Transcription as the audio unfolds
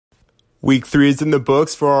Week 3 is in the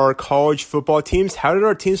books for our college football teams. How did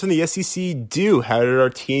our teams from the SEC do? How did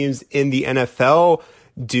our teams in the NFL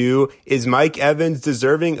do? Is Mike Evans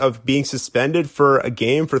deserving of being suspended for a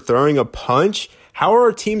game for throwing a punch? How are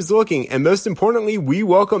our teams looking? And most importantly, we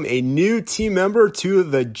welcome a new team member to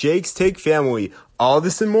the Jake's Take family. All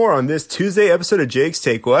this and more on this Tuesday episode of Jake's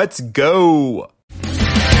Take. Let's go!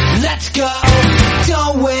 Let's go!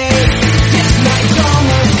 Don't wait! This night's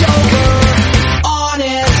almost over!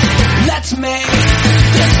 Honest! Let's make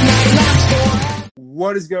this night last for...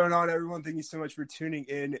 What is going on, everyone? Thank you so much for tuning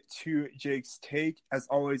in to Jake's Take. As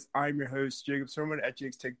always, I'm your host, Jacob Sermon at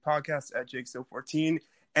Jake's Take Podcast at Jake14.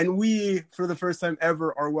 And we, for the first time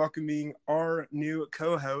ever, are welcoming our new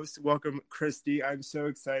co-host. Welcome, Christy. I'm so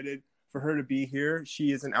excited for her to be here.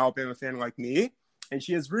 She is an Alabama fan like me, and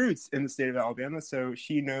she has roots in the state of Alabama, so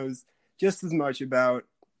she knows just as much about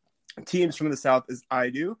teams from the South as I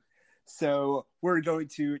do. So we're going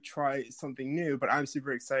to try something new, but I'm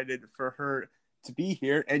super excited for her to be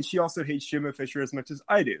here. And she also hates Jimbo Fisher as much as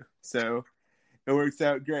I do. So it works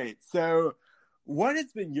out great. So what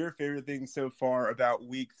has been your favorite thing so far about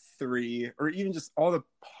week 3, or even just all the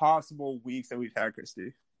possible weeks that we've had,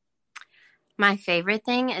 Christy? My favorite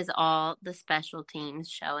thing is all the special teams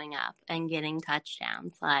showing up and getting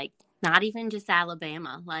touchdowns. Like, not even just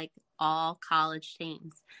Alabama, like all college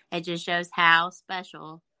teams. It just shows how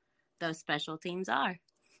special those special teams are.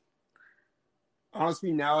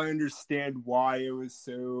 Honestly, now I understand why it was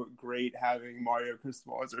so great having Mario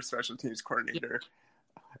Cristobal as our special teams coordinator.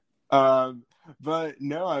 But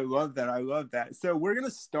no, I love that. So we're going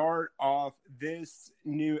to start off this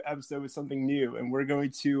new episode with something new, and we're going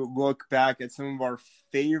to look back at some of our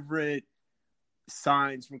favorite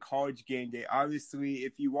signs from College Game Day. Obviously,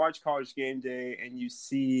 if you watch College Game Day and you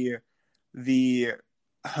see the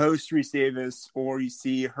host Reese Davis or you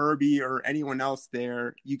see Herbie or anyone else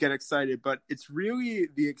there, you get excited, but it's really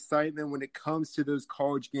the excitement when it comes to those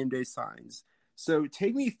College Game Day signs. So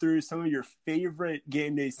take me through some of your favorite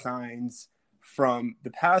game day signs from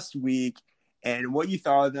the past week and what you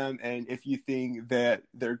thought of them, and if you think that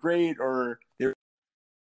they're great or they're...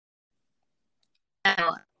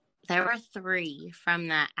 So there were 3 from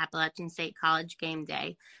the Appalachian State College Game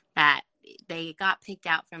Day that they got picked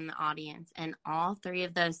out from the audience, and all 3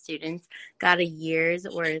 of those students got a year's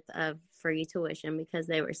worth of free tuition because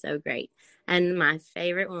they were so great. And my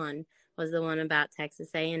favorite one was the one about Texas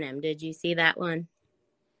A&M. Did you see that one?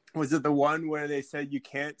 Was it the one where they said you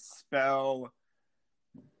can't spell,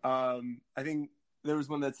 I think there was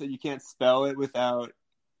one that said you can't spell it without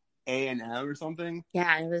A&M or something?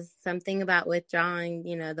 Yeah, it was something about withdrawing,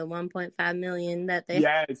 the $1.5 million that they...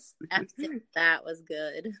 Yes. That was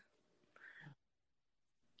good.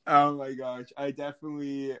 Oh my gosh, I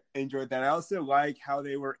definitely enjoyed that. I also like how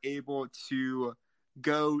they were able to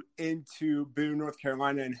go into Boone, North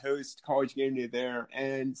Carolina and host College Game Day there.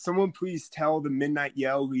 And someone please tell the Midnight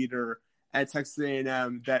Yell leader at Texas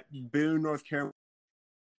A&M that Boone, North Carolina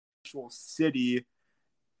is an actual city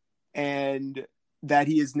and that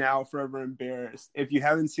he is now forever embarrassed. If you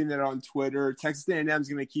haven't seen that on Twitter, Texas A&M is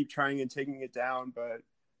going to keep trying and taking it down, but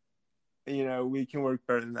we can work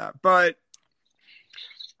better than that. But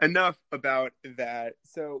enough about that.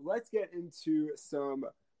 So let's get into some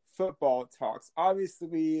football talks.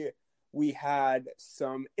 Obviously, we had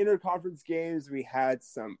some interconference games. We had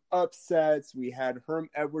some upsets. We had Herm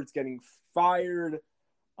Edwards getting fired.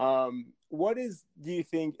 What do you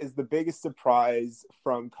think is the biggest surprise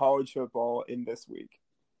from college football in this week?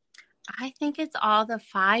 I think it's all the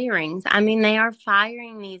firings. I mean, they are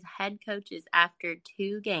firing these head coaches after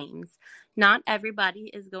 2 games. Not everybody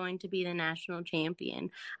is going to be the national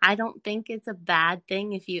champion. I don't think it's a bad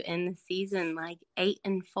thing if you end the season like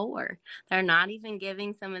 8-4. They're not even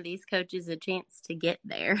giving some of these coaches a chance to get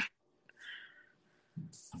there.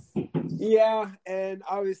 Yeah, and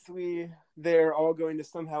obviously they're all going to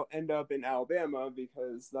somehow end up in Alabama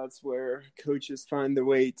because that's where coaches find the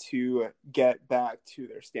way to get back to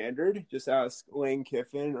their standard. Just ask Lane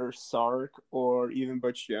Kiffin or Sark or even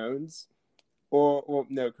Butch Jones.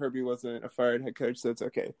 No, Kirby wasn't a fired head coach, so it's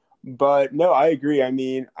okay. But no, I agree. I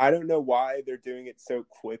mean, I don't know why they're doing it so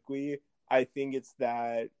quickly. I think it's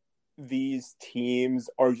that these teams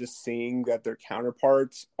are just seeing that their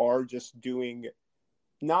counterparts are just doing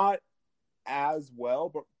not as well,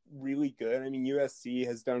 but really good. I mean, USC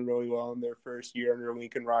has done really well in their first year under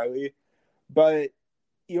Lincoln Riley. But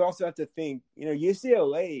you also have to think,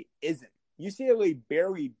 UCLA isn't. UCLA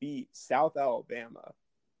barely beat South Alabama.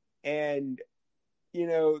 And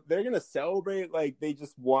they're going to celebrate like they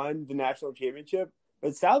just won the national championship.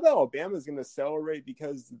 But South Alabama is going to celebrate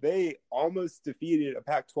because they almost defeated a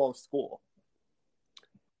Pac-12 school.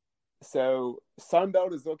 So Sun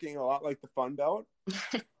Belt is looking a lot like the Fun Belt.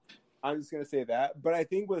 I'm just going to say that. But I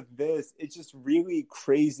think with this, it's just really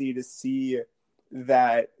crazy to see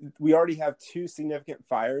that we already have 2 significant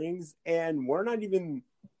firings, and we're not even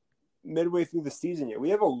midway through the season yet. We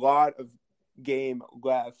have a lot of game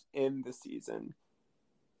left in the season.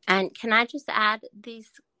 And can I just add, these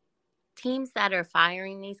teams that are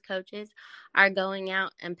firing these coaches are going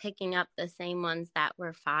out and picking up the same ones that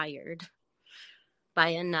were fired by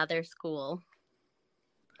another school.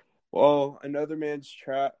 Well, one man's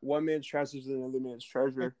trash is another man's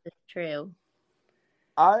treasure. This is true.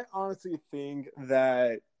 I honestly think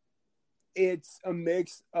that it's a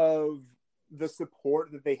mix of the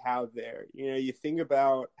support that they have there. You know, you think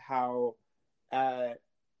about how at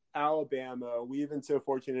Alabama, we've been so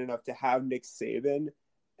fortunate enough to have Nick Saban.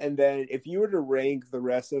 And then if you were to rank the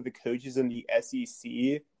rest of the coaches in the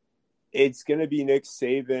SEC, it's going to be Nick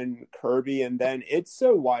Saban, Kirby, and then it's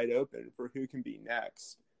so wide open for who can be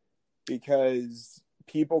next. Because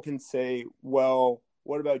people can say, well,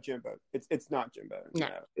 what about Jimbo? It's not Jimbo. No.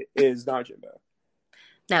 It is not Jimbo.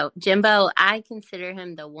 No, Jimbo, I consider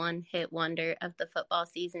him the one-hit wonder of the football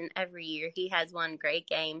season every year. He has one great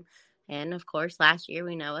game. And, of course, last year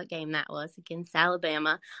we know what game that was against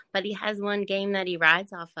Alabama. But he has one game that he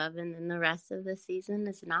rides off of, and then the rest of the season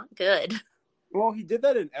is not good. Well, he did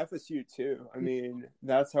that in FSU, too. I mean,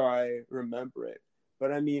 that's how I remember it.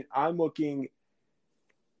 But, I mean, I'm looking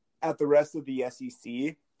at the rest of the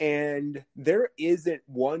SEC, and there isn't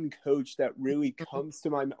one coach that really comes to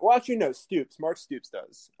my mind. Well, actually, no, Mark Stoops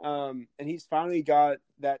does. And he's finally got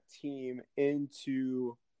that team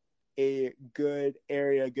into a good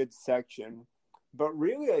area, good section. But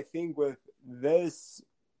really, I think with this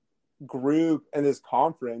group and this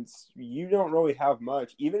conference, you don't really have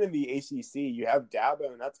much. Even in the ACC, you have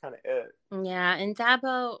Dabo, and that's kind of it. Yeah, and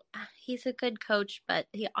Dabo, he's a good coach, but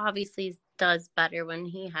he obviously does better when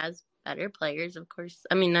he has better players, of course.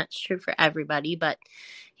 I mean, that's true for everybody, but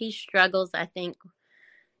he struggles, I think,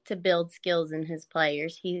 to build skills in his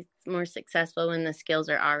players. He's more successful when the skills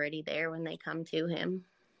are already there when they come to him.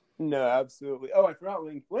 No, absolutely. Oh, I forgot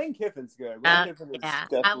Lane Kiffin's good. Lane Kiffin is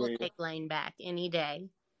definitely... I will take Lane back any day.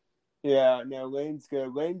 Yeah, no, Lane's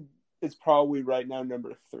good. Lane is probably right now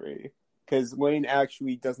number 3 because Lane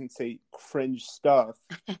actually doesn't say cringe stuff.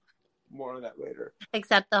 More on that later.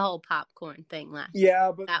 Except the whole popcorn thing last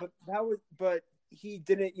year. But he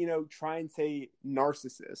didn't, try and say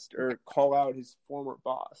narcissist or call out his former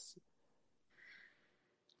boss.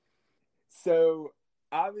 So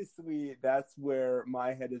obviously that's where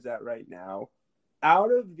my head is at right now.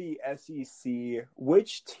 Out of the SEC,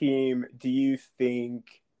 which team do you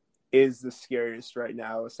think is the scariest right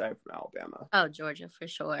now aside from Alabama? Oh, Georgia for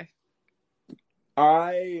sure.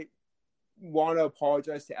 I want to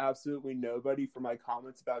apologize to absolutely nobody for my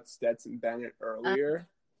comments about Stetson Bennett earlier.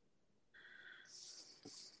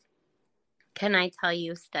 Can I tell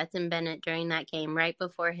you, Stetson Bennett during that game, right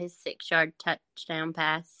before his 6-yard touchdown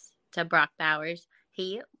pass to Brock Bowers,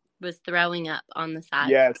 he was throwing up on the side.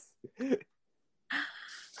 Yes.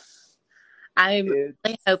 I'm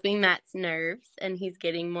really hoping that's nerves, and he's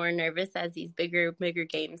getting more nervous as these bigger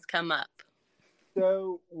games come up.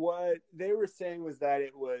 So what they were saying was that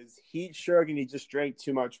it was heat stroke and he just drank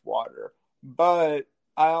too much water. But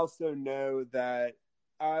I also know that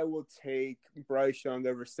I will take Bryce Young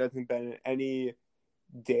over Stetson Bennett any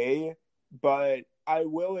day. But I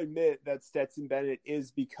will admit that Stetson Bennett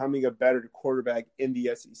is becoming a better quarterback in the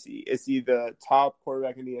SEC. Is he the top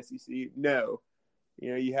quarterback in the SEC? No.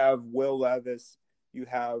 You have Will Levis. You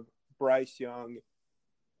have Bryce Young.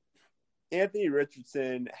 Anthony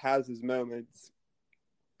Richardson has his moments.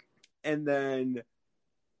 And then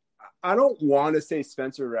I don't want to say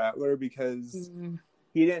Spencer Rattler because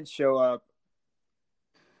he didn't show up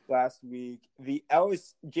last week. The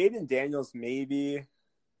Jaden Daniels maybe,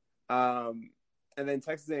 and then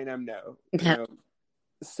Texas A&M no.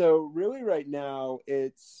 So really right now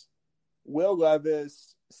it's Will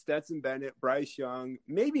Levis, Stetson Bennett, Bryce Young,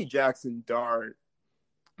 maybe Jackson Dart,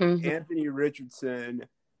 Anthony Richardson,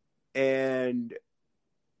 and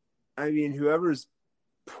I mean whoever's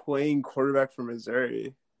playing quarterback for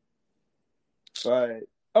Missouri. But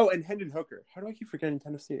and Hendon Hooker. How do I keep forgetting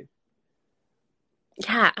Tennessee?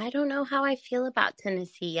 Yeah, I don't know how I feel about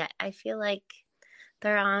Tennessee yet. I feel like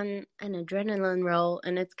they're on an adrenaline roll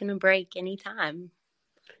and it's going to break anytime.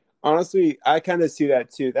 Honestly, I kind of see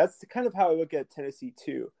that too. That's kind of how I look at Tennessee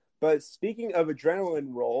too. But speaking of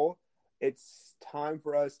adrenaline roll, it's time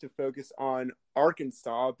for us to focus on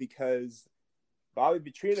Arkansas because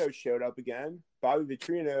Bobby Petrino showed up again. Bobby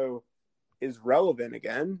Petrino is relevant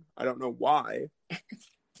again. I don't know why.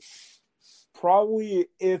 probably,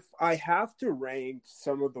 if I have to rank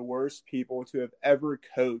some of the worst people to have ever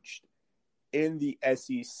coached in the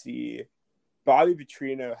SEC, Bobby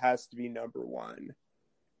Petrino has to be number one.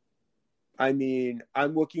 I mean,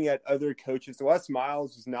 I'm looking at other coaches. Les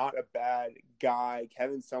Miles was not a bad guy.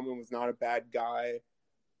 Kevin Sumlin was not a bad guy.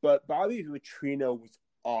 But Bobby Petrino was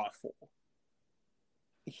awful.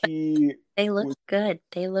 They looked good.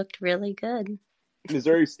 They looked really good.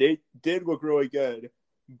 Missouri State did look really good.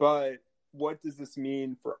 But what does this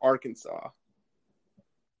mean for Arkansas?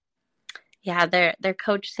 Yeah, their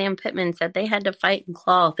coach Sam Pittman said they had to fight and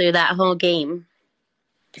claw through that whole game.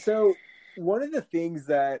 So one of the things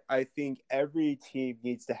that I think every team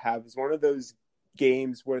needs to have is one of those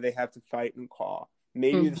games where they have to fight and claw.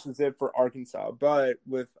 Maybe this is it for Arkansas, but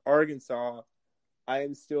with Arkansas, I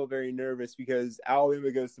am still very nervous because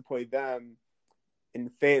Alabama goes to play them in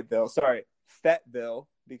Fayetteville,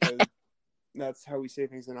 because that's how we say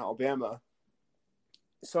things in Alabama.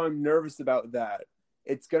 So I'm nervous about that.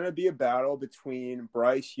 It's going to be a battle between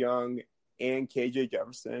Bryce Young and KJ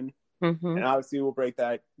Jefferson. Mm-hmm. And obviously we'll break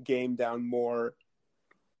that game down more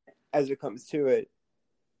as it comes to it.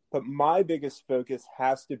 But my biggest focus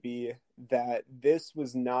has to be that this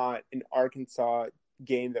was not an Arkansas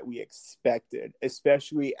game that we expected,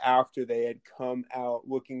 especially after they had come out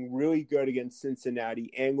looking really good against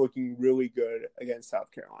Cincinnati and looking really good against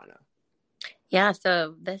South Carolina. Yeah,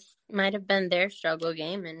 so this might have been their struggle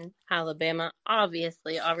game, and Alabama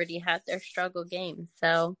obviously already had their struggle game.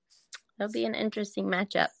 So it'll be an interesting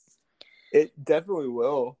matchup. It definitely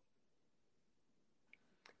will.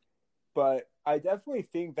 But I definitely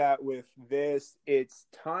think that with this, it's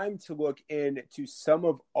time to look into some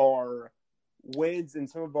of our wins and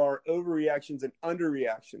some of our overreactions and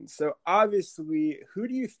underreactions. So obviously, who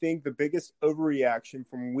do you think the biggest overreaction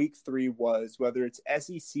from week 3 was, whether it's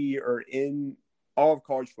SEC or in all of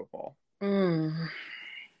college football?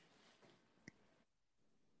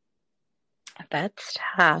 That's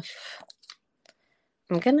tough.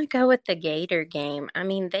 I'm going to go with the Gator game. I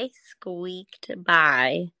mean, they squeaked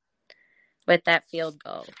by with that field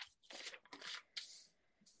goal.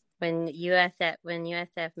 When USF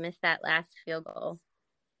missed that last field goal.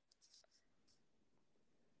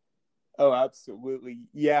 Oh, absolutely.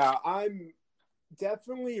 Yeah, I'm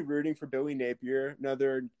definitely rooting for Billy Napier,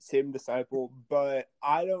 another Saban disciple, but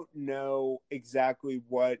I don't know exactly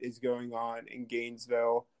what is going on in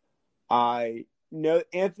Gainesville. I know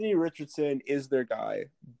Anthony Richardson is their guy,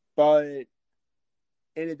 but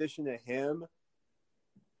in addition to him,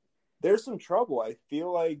 there's some trouble. I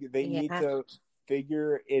feel like they need to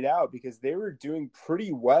figure it out because they were doing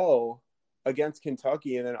pretty well against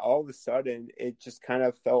Kentucky, and then all of a sudden it just kind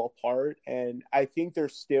of fell apart. And I think they're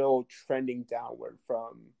still trending downward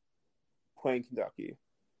from playing Kentucky.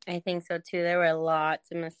 I think so too. There were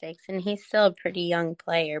lots of mistakes, and he's still a pretty young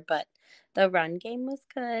player, but the run game was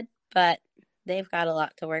good, but they've got a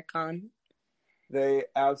lot to work on. They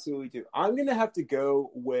absolutely do. I'm going to have to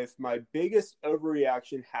go with my biggest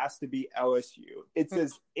overreaction has to be LSU. It's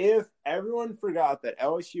as if everyone forgot that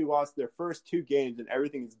LSU lost their first 2 games and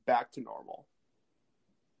everything is back to normal.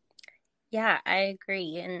 Yeah, I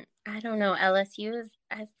agree. And I don't know, LSU is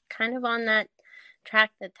kind of on that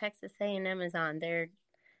track that Texas A&M is on. They're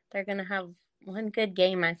going to have one good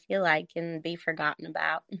game, I feel like, and be forgotten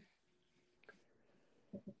about.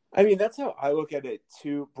 I mean, that's how I look at it,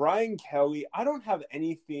 too. Brian Kelly, I don't have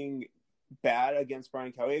anything bad against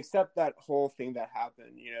Brian Kelly, except that whole thing that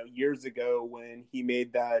happened, years ago when he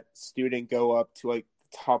made that student go up to, the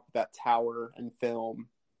top of that tower and film.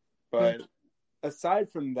 But aside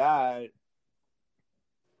from that,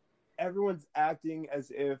 everyone's acting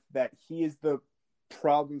as if that he is the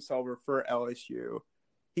problem solver for LSU.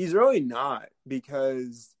 He's really not,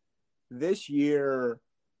 because this year,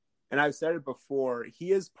 and I've said it before,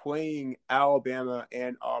 he is playing Alabama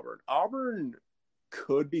and Auburn. Auburn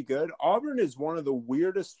could be good. Auburn is one of the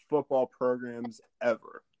weirdest football programs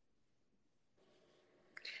ever.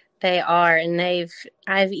 They are, and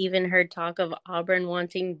I've even heard talk of Auburn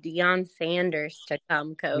wanting Deion Sanders to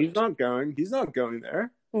come coach. He's not going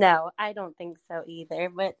there. No, I don't think so either,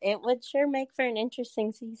 but it would sure make for an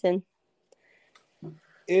interesting season.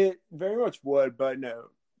 It very much would, but no.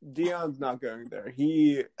 Deion's not going there.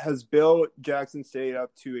 He has built Jackson State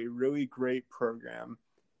up to a really great program.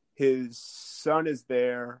 His son is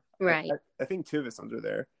there. Right. I think 2 of his sons are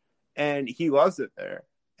there. And he loves it there.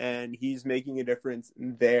 And he's making a difference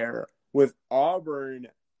there. With Auburn,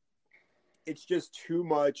 it's just too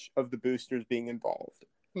much of the boosters being involved.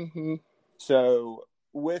 Mm-hmm. So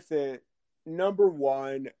with it, number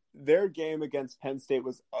one, their game against Penn State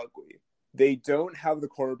was ugly. They don't have the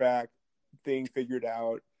quarterback thing figured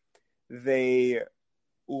out. they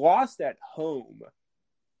lost at home,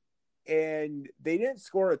 and they didn't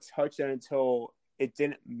score a touchdown until it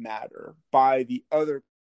didn't matter by the other.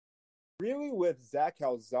 Really, with Zach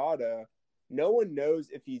Calzada, no one knows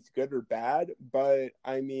if he's good or bad, but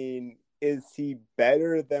I mean, is he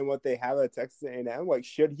better than what they have at Texas A&M? Like,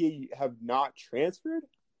 should he have not transferred?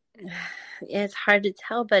 It's hard to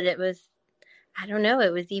tell, but I don't know.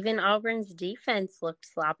 It was even Auburn's defense looked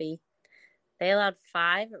sloppy. They allowed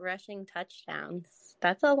 5 rushing touchdowns.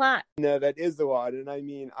 That's a lot. No, that is a lot. And I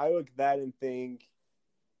mean, I look at that and think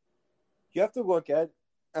you have to look at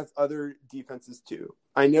as other defenses too.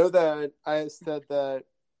 I know that I said that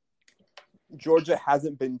Georgia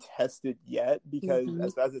hasn't been tested yet because,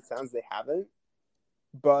 as bad as it sounds, they haven't.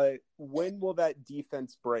 But when will that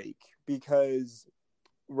defense break? Because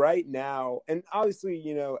right now, and obviously,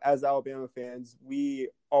 you know, as Alabama fans, we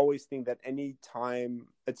always think that any time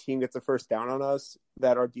a team gets a first down on us,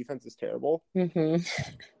 that our defense is terrible.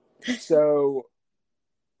 So,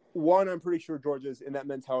 one, I'm pretty sure Georgia's in that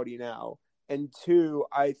mentality now. And two,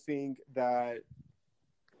 I think that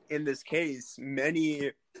in this case,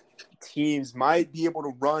 many teams might be able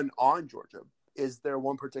to run on Georgia. Is there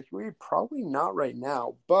one particularly? Probably not right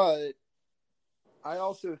now. But I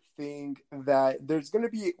also think that there's going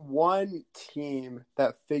to be one team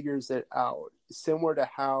that figures it out, similar to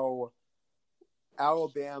how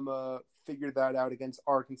Alabama figured that out against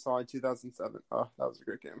Arkansas in 2007. Oh, that was a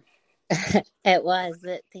great game. It was.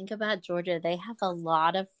 But think about Georgia. They have a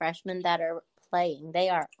lot of freshmen that are playing. They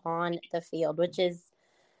are on the field, which is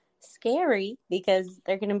scary because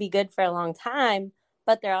they're going to be good for a long time,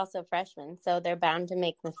 but they're also freshmen, so they're bound to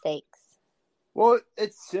make mistakes. Well,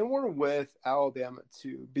 it's similar with Alabama,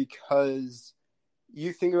 too, because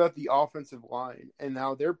you think about the offensive line and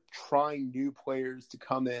now they're trying new players to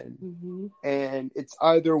come in, and it's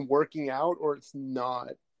either working out or it's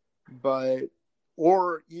not.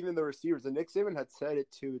 Or even the receivers. And Nick Saban had said it,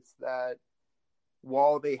 too. It's that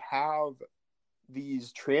while they have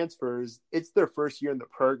these transfers, it's their first year in the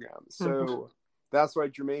program. So that's why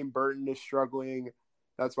Jermaine Burton is struggling.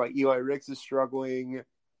 That's why Eli Ricks is struggling.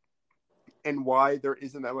 And why there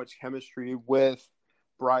isn't that much chemistry with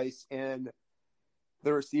Bryce and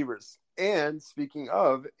the receivers. And speaking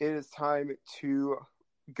of, it is time to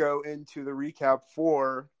go into the recap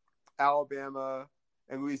for Alabama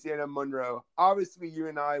and Louisiana Monroe. Obviously, you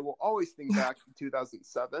and I will always think back to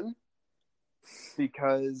 2007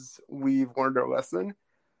 because we've learned our lesson.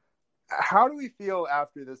 How do we feel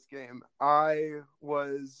after this game? I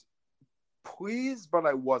was pleased, but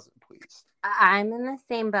I wasn't pleased. I'm in the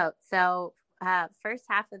same boat. So first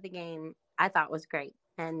half of the game I thought was great.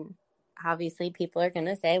 And obviously people are going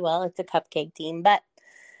to say, well, it's a cupcake team. But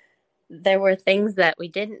there were things that we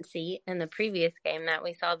didn't see in the previous game that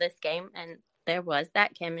we saw this game. And there was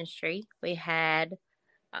that chemistry. We had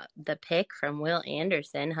the pick from Will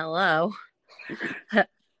Anderson. Hello.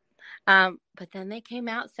 But then they came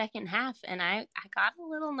out second half and I got a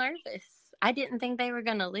little nervous. I didn't think they were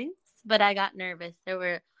going to lose, but I got nervous. There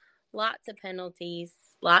were lots of penalties,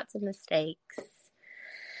 lots of mistakes.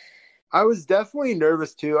 I was definitely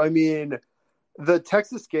nervous too. I mean, the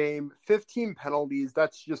Texas game, 15 penalties,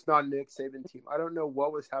 that's just not a Nick Saban team. I don't know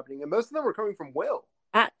what was happening. And most of them were coming from Will.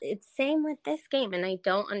 It's same with this game, and I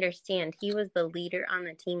don't understand. He was the leader on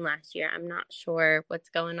the team last year. I'm not sure what's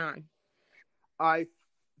going on. I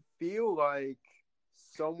feel like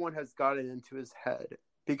someone has gotten into his head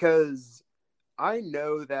because I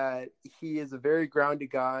know that he is a very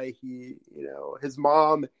grounded guy. He, you know, his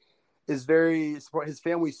mom is his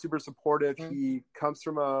family's super supportive. He comes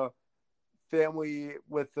from a family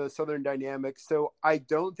with the Southern dynamic. So I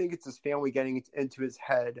don't think it's his family getting into his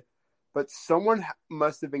head, but someone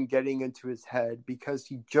must have been getting into his head because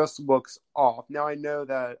he just looks off. Now I know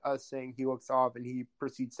that us saying he looks off and he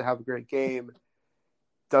proceeds to have a great game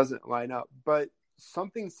doesn't line up, but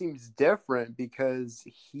something seems different because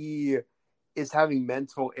he is having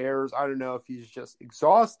mental errors. I don't know if he's just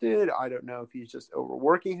exhausted. I don't know if he's just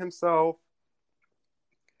overworking himself.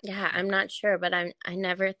 Yeah, I'm not sure, but I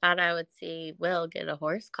never thought I would see Will get a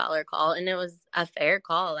horse collar call, and it was a fair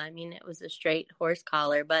call. I mean, it was a straight horse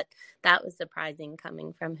collar, but that was surprising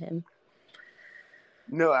coming from him.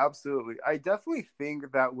 No, absolutely. I definitely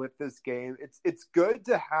think that with this game, it's good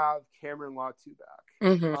to have Cameron Latu back.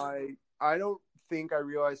 I don't think I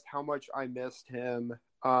realized how much I missed him.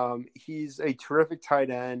 He's a terrific tight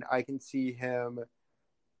end. I can see him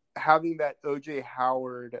having that O.J.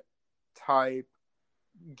 Howard type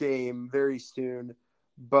game very soon.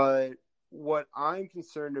 But what I'm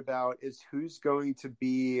concerned about is who's going to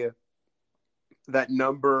be that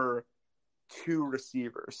number two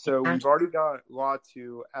receivers. So we've already got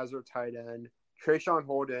Latu as our tight end. Trayshawn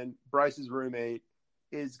Holden, Bryce's roommate,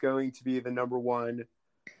 is going to be the number one.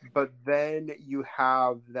 But then you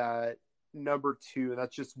have that number two, and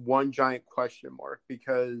that's just one giant question mark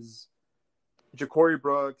because Ja'Cory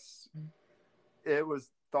Brooks, it was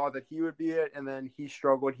thought that he would be it, and then he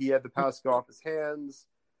struggled. He had the pass go off his hands.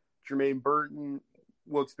 Jermaine Burton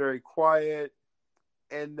looks very quiet.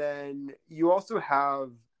 And then you also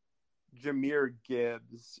have Jahmyr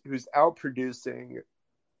Gibbs, who's outproducing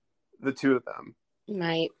the two of them.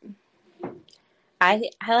 Right.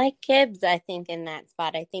 I like Gibbs, I think, in that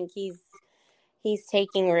spot. I think he's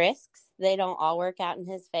taking risks. They don't all work out in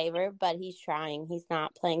his favor, but he's trying. He's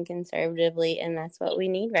not playing conservatively, and that's what we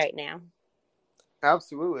need right now.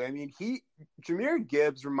 Absolutely. I mean, Jahmyr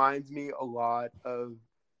Gibbs reminds me a lot of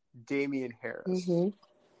Damian Harris.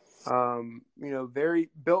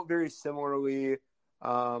 Built very similarly.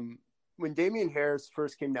 When Damian Harris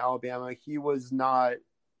first came to Alabama, he was not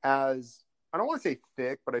as, I don't want to say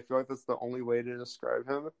thick, but I feel like that's the only way to describe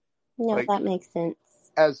him. No, that makes sense.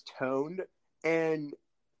 As toned, and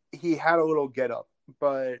he had a little get up,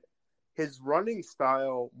 but his running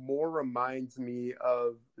style more reminds me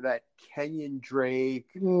of that Kenyon Drake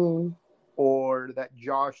or that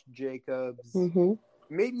Josh Jacobs,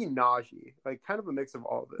 maybe Najee, like kind of a mix of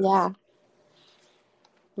all of this. Yeah.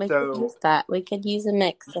 We could use that. We could use a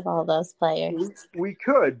mix of all those players. We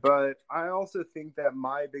could, but I also think that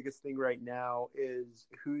my biggest thing right now is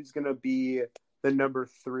who's going to be the number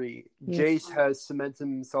three. Jace has cemented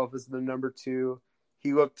himself as the number two.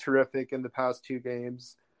 He looked terrific in the past two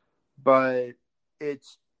games, but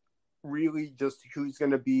it's really just who's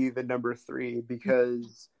going to be the number three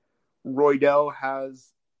because Roydell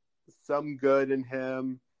has some good in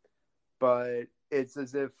him, but it's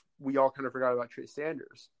as if we all kind of forgot about Trey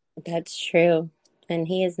Sanders. That's true. And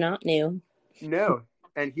he is not new. No.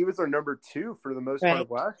 And he was our number two for the most part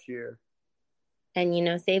of last year. And,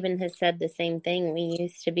 Saban has said the same thing. We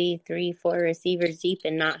used to be 3-4 receivers deep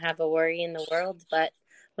and not have a worry in the world. But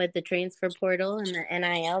with the transfer portal and the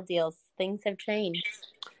NIL deals, things have changed.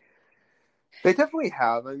 They definitely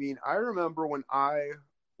have. I mean, I remember when I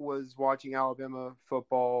was watching Alabama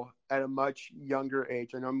football at a much younger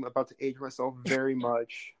age. I know I'm about to age myself very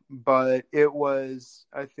much, but it was,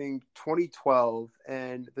 I think, 2012,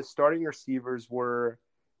 and the starting receivers were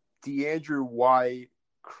DeAndre White,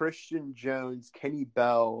 Christian Jones, Kenny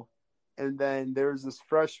Bell, and then there's this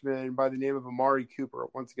freshman by the name of Amari Cooper.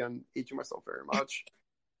 Once again, aging myself very much.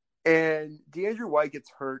 And DeAndre White gets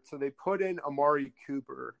hurt, so they put in Amari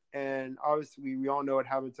Cooper, and obviously we all know what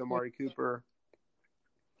happened to Amari Cooper.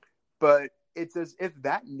 But it's as if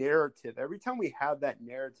that narrative, every time we have that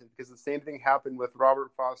narrative, because the same thing happened with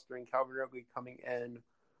Robert Foster and Calvin Ridley coming in,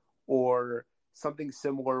 or something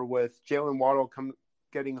similar with Jalen Waddle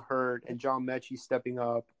getting hurt and John Mechie stepping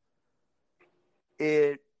up,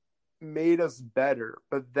 it made us better.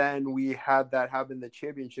 But then we had that happen in the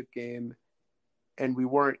championship game, and we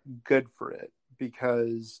weren't good for it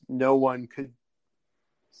because no one could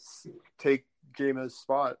take Jameis'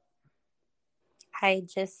 spot. I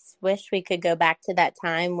just wish we could go back to that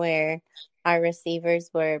time where our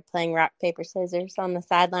receivers were playing rock, paper, scissors on the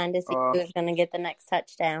sideline to see who was going to get the next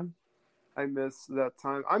touchdown. I miss that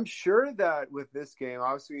time. I'm sure that with this game,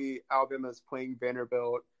 obviously Alabama is playing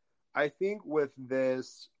Vanderbilt. I think with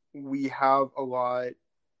this, we have a lot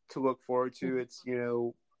to look forward to. It's,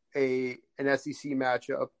 an SEC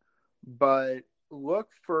matchup, but look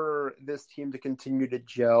for this team to continue to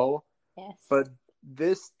gel. Yes. But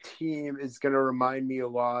this team is going to remind me a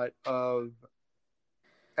lot of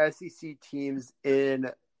SEC teams in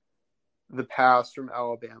the past from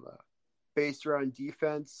Alabama. Based around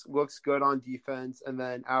defense, looks good on defense, and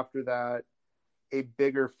then after that, a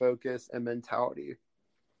bigger focus and mentality.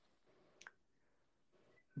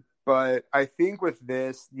 But I think with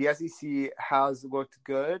this, the SEC has looked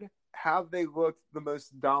good. Have they looked the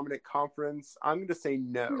most dominant conference? I'm going to say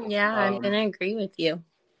no. Yeah, I'm going to agree with you.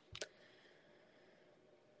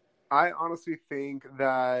 I honestly think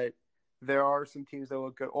that there are some teams that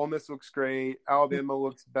look good. Ole Miss looks great. Alabama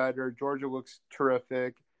looks better. Georgia looks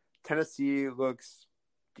terrific. Tennessee looks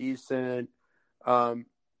decent.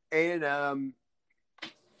 A&M,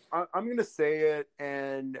 I'm going to say it,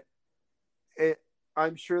 and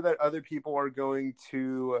I'm sure that other people are going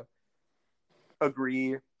to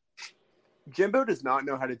agree. Jimbo does not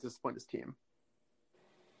know how to discipline his team.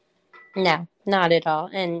 No, not at all.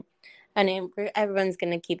 And everyone's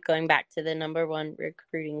going to keep going back to the number one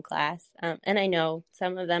recruiting class. And I know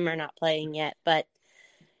some of them are not playing yet, but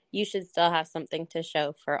you should still have something to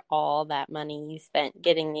show for all that money you spent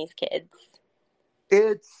getting these kids.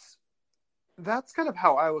 That's kind of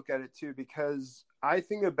how I look at it too, because I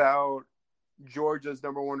think about Georgia's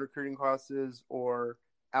number one recruiting classes or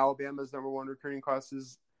Alabama's number one recruiting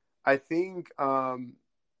classes. I think I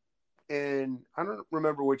don't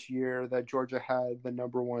remember which year that Georgia had the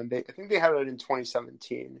number one. I think they had it in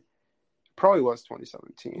 2017. Probably was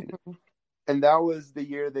 2017. Mm-hmm. And that was the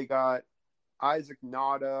year they got Isaac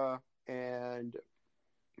Nada and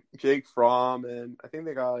Jake Fromm, and I think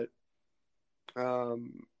they got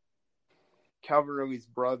Calvin Ridley's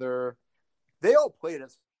brother. They all played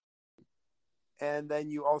us. And then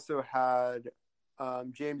you also had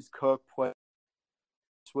James Cook play,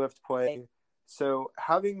 Swift play. So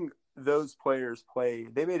having those players play,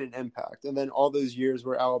 they made an impact. And then all those years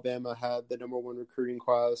where Alabama had the number one recruiting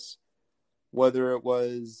class, whether it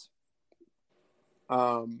was,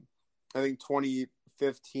 I think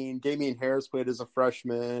 2015, Damian Harris played as a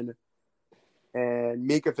freshman, and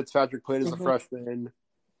Mika Fitzpatrick played as a freshman.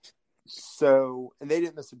 So, and they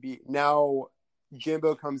didn't miss a beat. Now,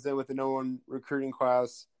 Jimbo comes in with a no one recruiting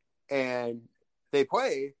class, and they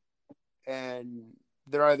play, and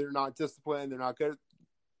they're either not disciplined, they're not good.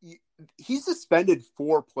 He suspended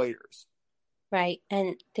 4 players. Right.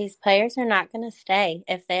 And these players are not going to stay.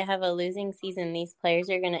 If they have a losing season, these players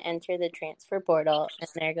are going to enter the transfer portal, and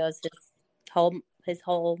there goes his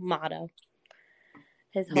whole motto.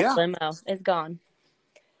 His whole limo is gone.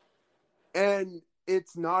 And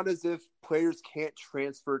it's not as if players can't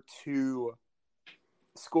transfer to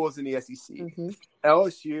schools in the SEC. Mm-hmm.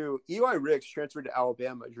 LSU, Eli Ricks transferred to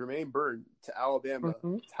Alabama, Jermaine Burton to Alabama,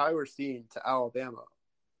 Tyler Steen to Alabama,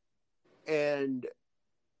 and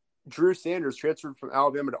Drew Sanders transferred from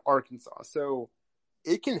Alabama to Arkansas. So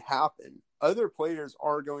it can happen. Other players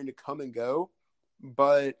are going to come and go,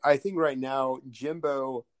 but I think right now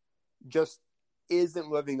Jimbo just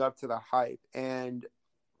isn't living up to the hype. And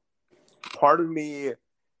part of me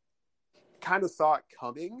kind of saw it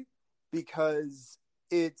coming because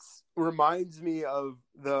it reminds me of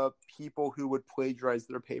the people who would plagiarize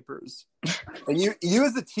their papers. And you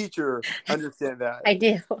as a teacher understand that. I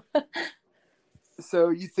do. So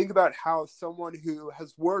you think about how someone who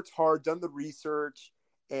has worked hard, done the research,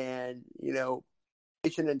 and,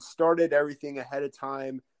 and started everything ahead of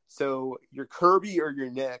time. So you're Kirby or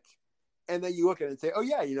you're Nick. And then you look at it and say, oh,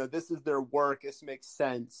 yeah, this is their work. This makes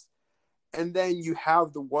sense. And then you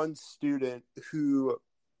have the one student who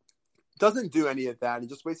doesn't do any of that and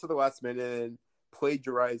just waits till the last minute and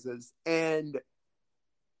plagiarizes. And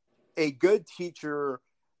a good teacher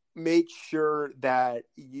makes sure that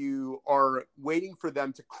you are waiting for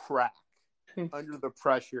them to crack under the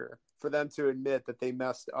pressure, for them to admit that they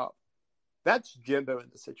messed up. That's Jimbo in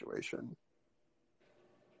the situation.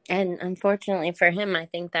 And unfortunately for him, I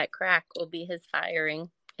think that crack will be his firing.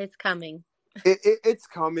 It's coming. It's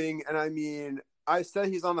coming. And I mean, I said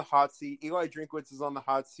he's on the hot seat. Eli Drinkwitz is on the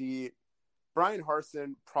hot seat. Brian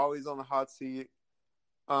Harsin probably is on the hot seat.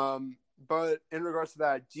 But in regards to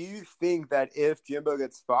that, do you think that if Jimbo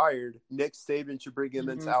gets fired, Nick Saban should bring him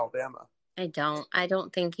into Alabama? I don't. I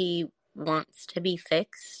don't think he wants to be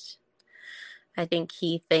fixed. I think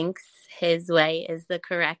he thinks his way is the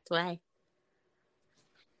correct way.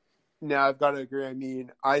 No, I've got to agree. I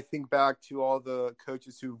mean, I think back to all the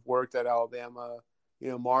coaches who've worked at Alabama.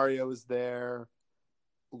 Mario was there.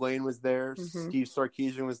 Lane was there. Steve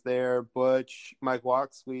Sarkisian was there. Butch, Mike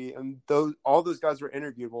Locksley, and all those guys were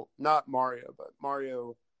interviewed. Well, not Mario, but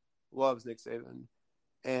Mario loves Nick Saban,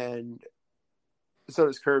 and so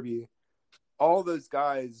does Kirby. All those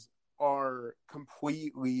guys are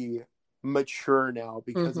completely mature now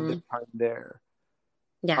because of the time there.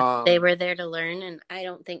 Yeah, they were there to learn, and I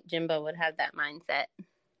don't think Jimbo would have that mindset.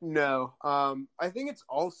 No, I think it's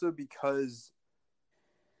also because,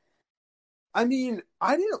 I mean,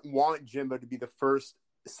 I didn't want Jimbo to be the first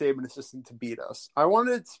Saban assistant to beat us. I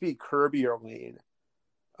wanted it to be Kirby or Lane.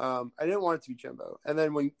 I didn't want it to be Jimbo. And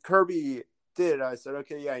then when Kirby did, I said,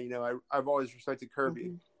 okay, yeah, I've always respected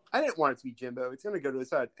Kirby. I didn't want it to be Jimbo. It's going to go to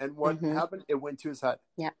his head. And what happened? It went to his head.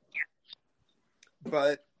 Yeah.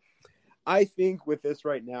 But I think with this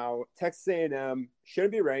right now, Texas A&M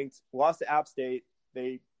shouldn't be ranked. Lost to App State.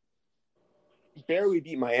 They barely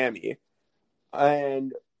beat Miami.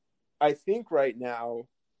 And I think right now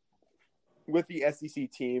with the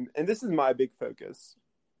SEC team, and this is my big focus,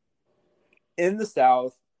 in the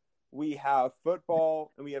South, we have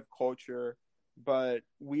football and we have culture, but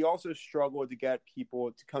we also struggle to get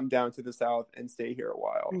people to come down to the South and stay here a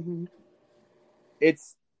while.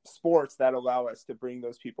 It's sports that allow us to bring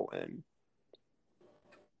those people in.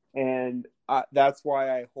 And that's why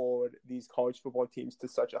I hold these college football teams to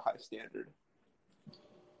such a high standard.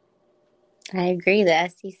 I agree. The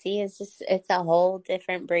SEC is it's a whole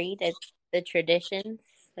different breed. the traditions.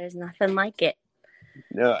 There's nothing like it.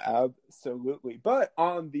 No, absolutely. But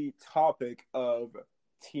on the topic of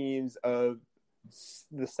teams of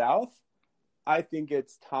the South, I think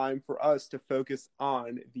it's time for us to focus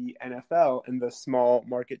on the NFL and the small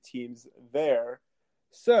market teams there.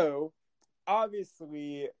 So,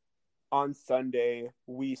 obviously, on Sunday,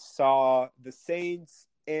 we saw the Saints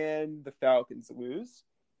and the Falcons lose.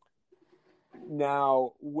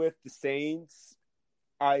 Now, with the Saints,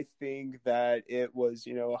 I think that it was,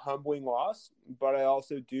 a humbling loss, but I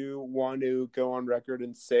also do want to go on record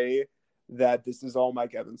and say that this is all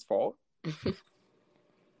Mike Evans' fault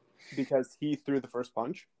because he threw the first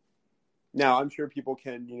punch. Now, I'm sure people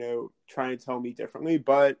can, try and tell me differently,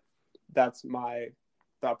 but that's my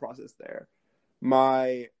thought process there.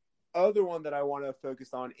 My other one that I want to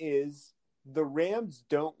focus on is the Rams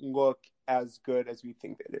don't look as good as we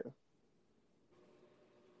think they do.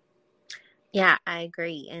 Yeah, I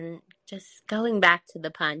agree. And just going back to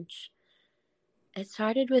the punch, it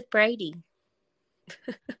started with Brady.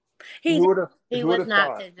 he Who would was have not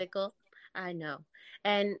thought? physical. I know.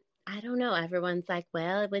 And I don't know. Everyone's like,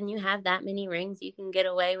 well, when you have that many rings, you can get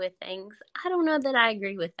away with things. I don't know that I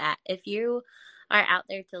agree with that. If you are out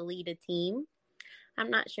there to lead a team, I'm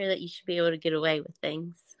not sure that you should be able to get away with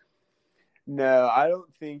things. No, I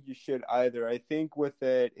don't think you should either. I think with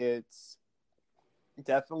it, it's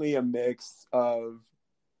definitely a mix of,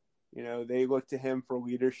 they look to him for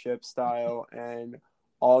leadership style and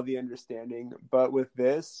all the understanding. But with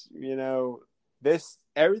this,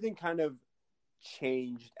 everything kind of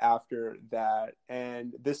changed after that.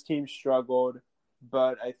 And this team struggled.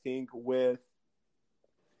 But I think with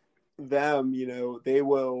them, they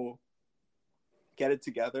will get it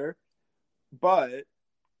together. But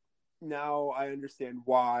now I understand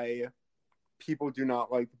why people do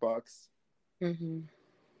not like the Bucks. Mm-hmm.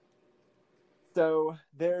 So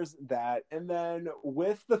there's that. And then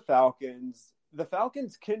with the Falcons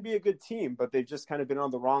can be a good team, but they've just kind of been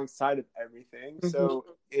on the wrong side of everything. Mm-hmm. So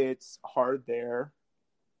it's hard there.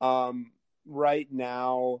 Right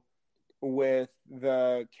now with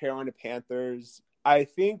the Carolina Panthers, I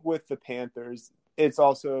think with the Panthers, it's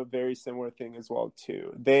also a very similar thing as well,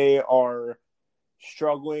 too. They are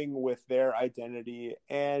struggling with their identity,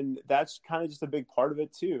 and that's kind of just a big part of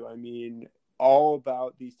it, too. I mean, all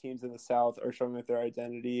about these teams in the South are struggling with their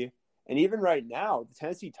identity. And even right now, the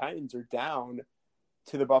Tennessee Titans are down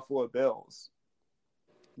to the Buffalo Bills.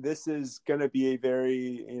 This is going to be a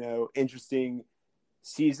very, interesting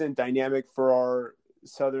season dynamic for our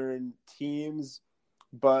Southern teams.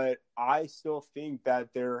 But I still think that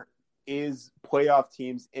there is playoff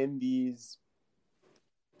teams in these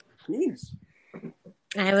teams.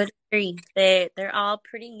 I would agree. They're all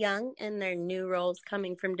pretty young, and they're new roles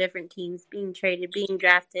coming from different teams, being traded, being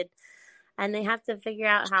drafted, and they have to figure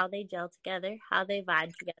out how they gel together, how they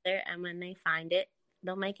vibe together, and when they find it,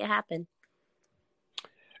 they'll make it happen.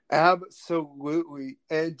 Absolutely.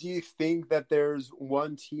 And do you think that there's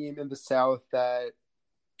one team in the South that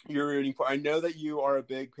you're rooting for? I know that you are a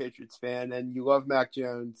big Patriots fan and you love Mac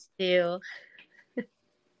Jones. Do.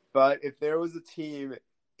 But if there was a team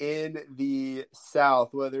in the South,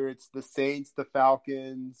 whether it's the Saints, the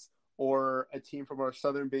Falcons, or a team from our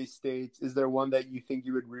southern-based states, is there one that you think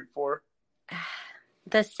you would root for?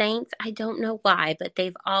 The Saints, I don't know why, but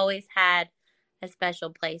they've always had a special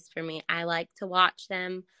place for me. I like to watch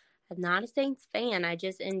them. I'm not a Saints fan. I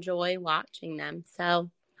just enjoy watching them. So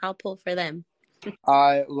I'll pull for them.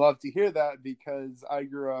 I love to hear that because I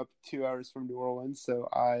grew up 2 hours from New Orleans, so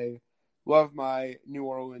I love my New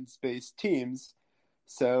Orleans-based teams.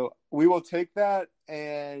 So we will take that,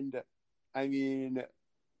 and I mean,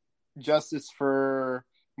 justice for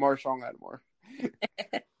Marshawn Lattimore.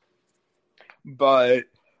 But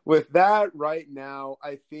with that right now,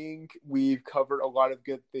 I think we've covered a lot of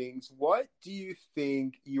good things. What do you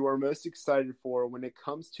think you are most excited for when it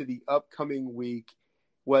comes to the upcoming week,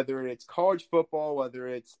 whether it's college football, whether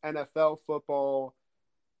it's NFL football?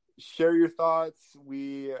 Share your thoughts.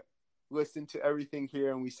 We listen to everything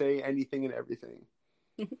here, and we say anything and everything.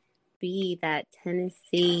 Be that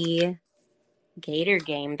Tennessee Gator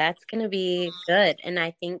game. That's going to be good. And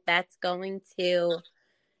I think that's going to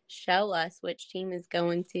show us which team is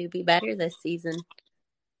going to be better this season.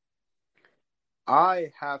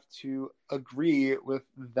 I have to agree with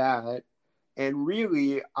that. And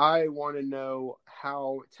really, I want to know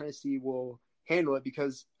how Tennessee will handle it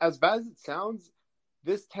because, as bad as it sounds,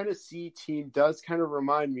 this Tennessee team does kind of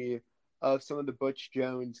remind me of some of the Butch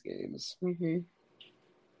Jones games. Mm-hmm.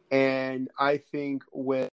 And I think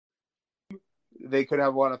they could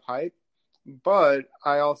have a lot of hype, but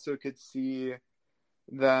I also could see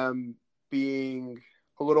them being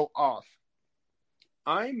a little off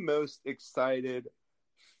I'm most excited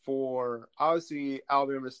for, obviously,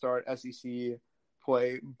 Alabama to start SEC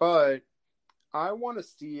play, but I want to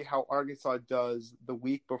see how Arkansas does the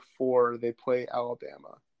week before they play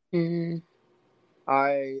Alabama. Mm-hmm.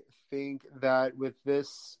 I think that with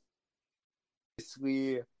this,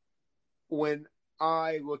 basically, when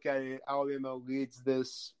I look at it, Alabama leads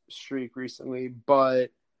this streak recently,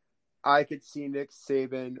 but I could see Nick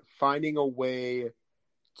Saban finding a way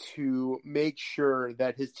to make sure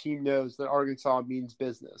that his team knows that Arkansas means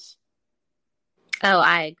business. Oh,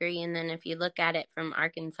 I agree. And then if you look at it from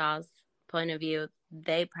Arkansas's point of view,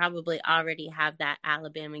 they probably already have that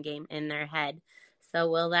Alabama game in their head. So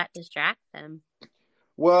will that distract them?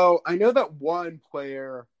 Well, I know that one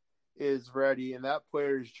player is ready, and that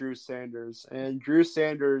player is Drew Sanders. And Drew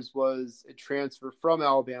Sanders was a transfer from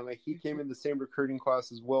Alabama. He came in the same recruiting class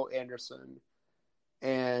as Will Anderson.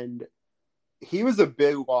 And he was a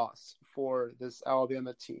big loss for this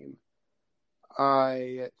Alabama team.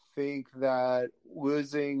 I think that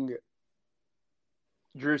losing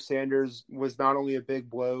Drew Sanders was not only a big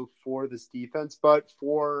blow for this defense, but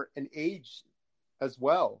for an age as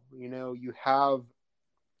well. You know, you have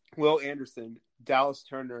Will Anderson, Dallas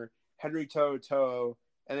Turner, Henry To'oTo'o,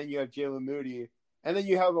 and then you have Jalen Moody. And then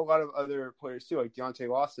you have a lot of other players too, like Deontay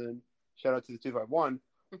Lawson. Shout out to the 251.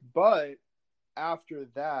 But after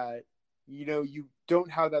that, you know, you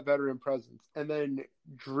don't have that veteran presence. And then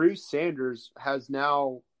Drew Sanders has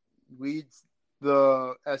now leads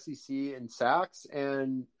the SEC in sacks,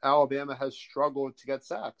 and Alabama has struggled to get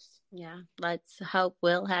sacks. Yeah, let's hope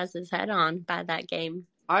Will has his head on by that game.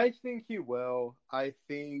 I think he will. I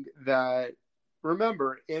think that,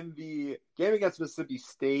 remember, in the game against Mississippi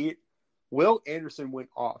State, Will Anderson went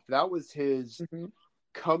off. That was his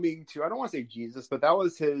coming to, I don't want to say Jesus, but that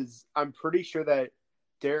was his, I'm pretty sure that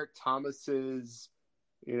Derek Thomas's,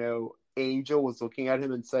 you know, angel was looking at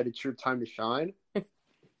him and said, it's your time to shine.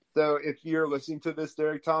 So if you're listening to this,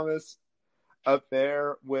 Derek Thomas, up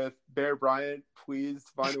there with Bear Bryant, please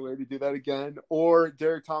find a way to do that again. Or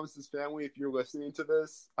Derek Thomas's family, if you're listening to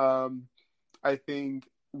this, I think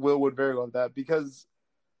Will would very love that, because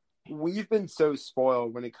we've been so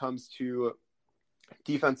spoiled when it comes to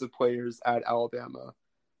defensive players at Alabama.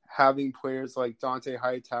 Having players like Dante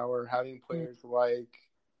Hightower, having players like,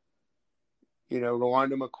 you know,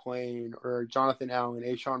 Rolando McClain or Jonathan Allen,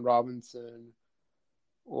 Ashawn Robinson,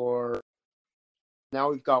 or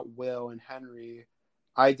now we've got Will and Henry.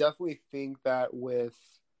 I definitely think that with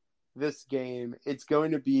this game, it's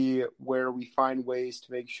going to be where we find ways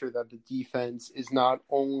to make sure that the defense is not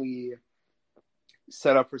only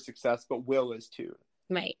set up for success, but Will is too.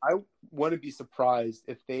 Right. I wouldn't be surprised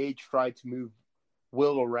if they tried to move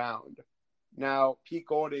Will around. Now, Pete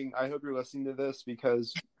Golding, I hope you're listening to this,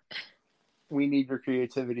 because we need your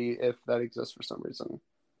creativity if that exists for some reason.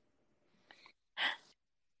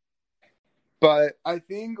 But I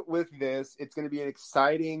think with this, it's going to be an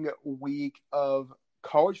exciting week of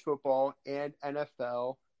college football and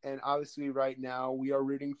NFL. And obviously right now we are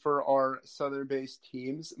rooting for our Southern-based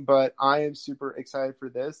teams, but I am super excited for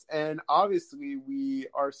this. And obviously we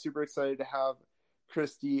are super excited to have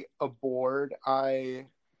Christy aboard. I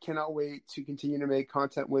cannot wait to continue to make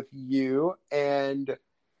content with you. And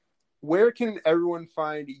where can everyone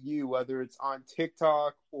find you, whether it's on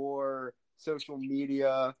TikTok or social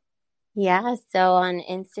media? Yeah, so on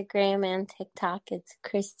Instagram and TikTok, it's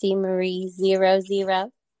Christy Marie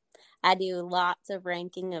 00. I do lots of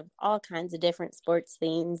ranking of all kinds of different sports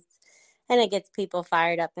themes, and it gets people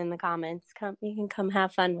fired up in the comments. You can come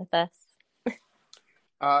have fun with us.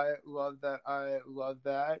 I love that. I love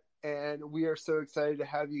that. And we are so excited to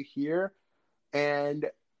have you here. And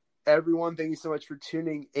everyone, thank you so much for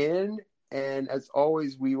tuning in. And as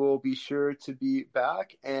always, we will be sure to be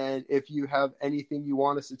back. And if you have anything you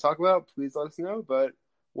want us to talk about, please let us know. But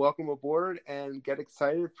welcome aboard and get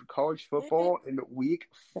excited for college football in week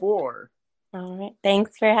 4. All right.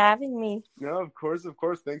 Thanks for having me. No, of course.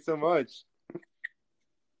 Thanks so much.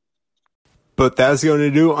 But that's going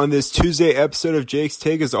to do on this Tuesday episode of Jake's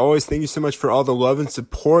Take. As always, thank you so much for all the love and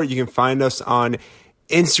support. You can find us on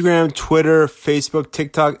Instagram, Twitter, Facebook,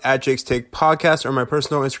 TikTok at Jake's Take Podcast, or my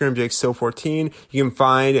personal Instagram, JakeSo14. You can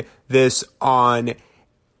find this on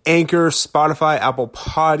Anchor, Spotify, Apple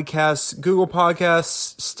Podcasts, Google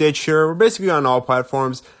Podcasts, Stitcher. We're basically on all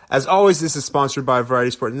platforms. As always, this is sponsored by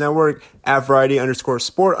Variety Sports Network at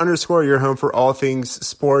Variety_Sport_, your home for all things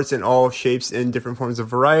sports in all shapes and different forms of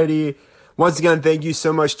variety. Once again, thank you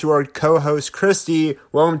so much to our co-host, Christy.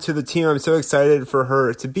 Welcome to the team. I'm so excited for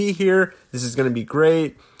her to be here. This is going to be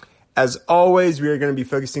great. As always, we are going to be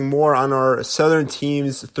focusing more on our Southern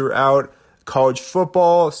teams throughout college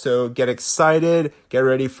football. So get excited, get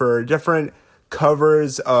ready for different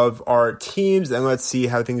covers of our teams, and let's see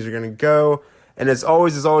how things are going to go. And as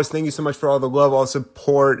always, thank you so much for all the love, all the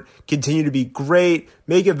support. Continue to be great,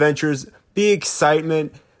 make adventures, be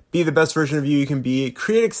excitement, be the best version of you can be,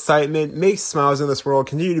 create excitement, make smiles in this world,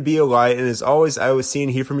 continue to be a light. And as always, I will see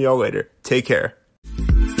and hear from y'all later. Take care.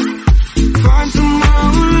 Find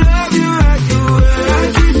someone who love you.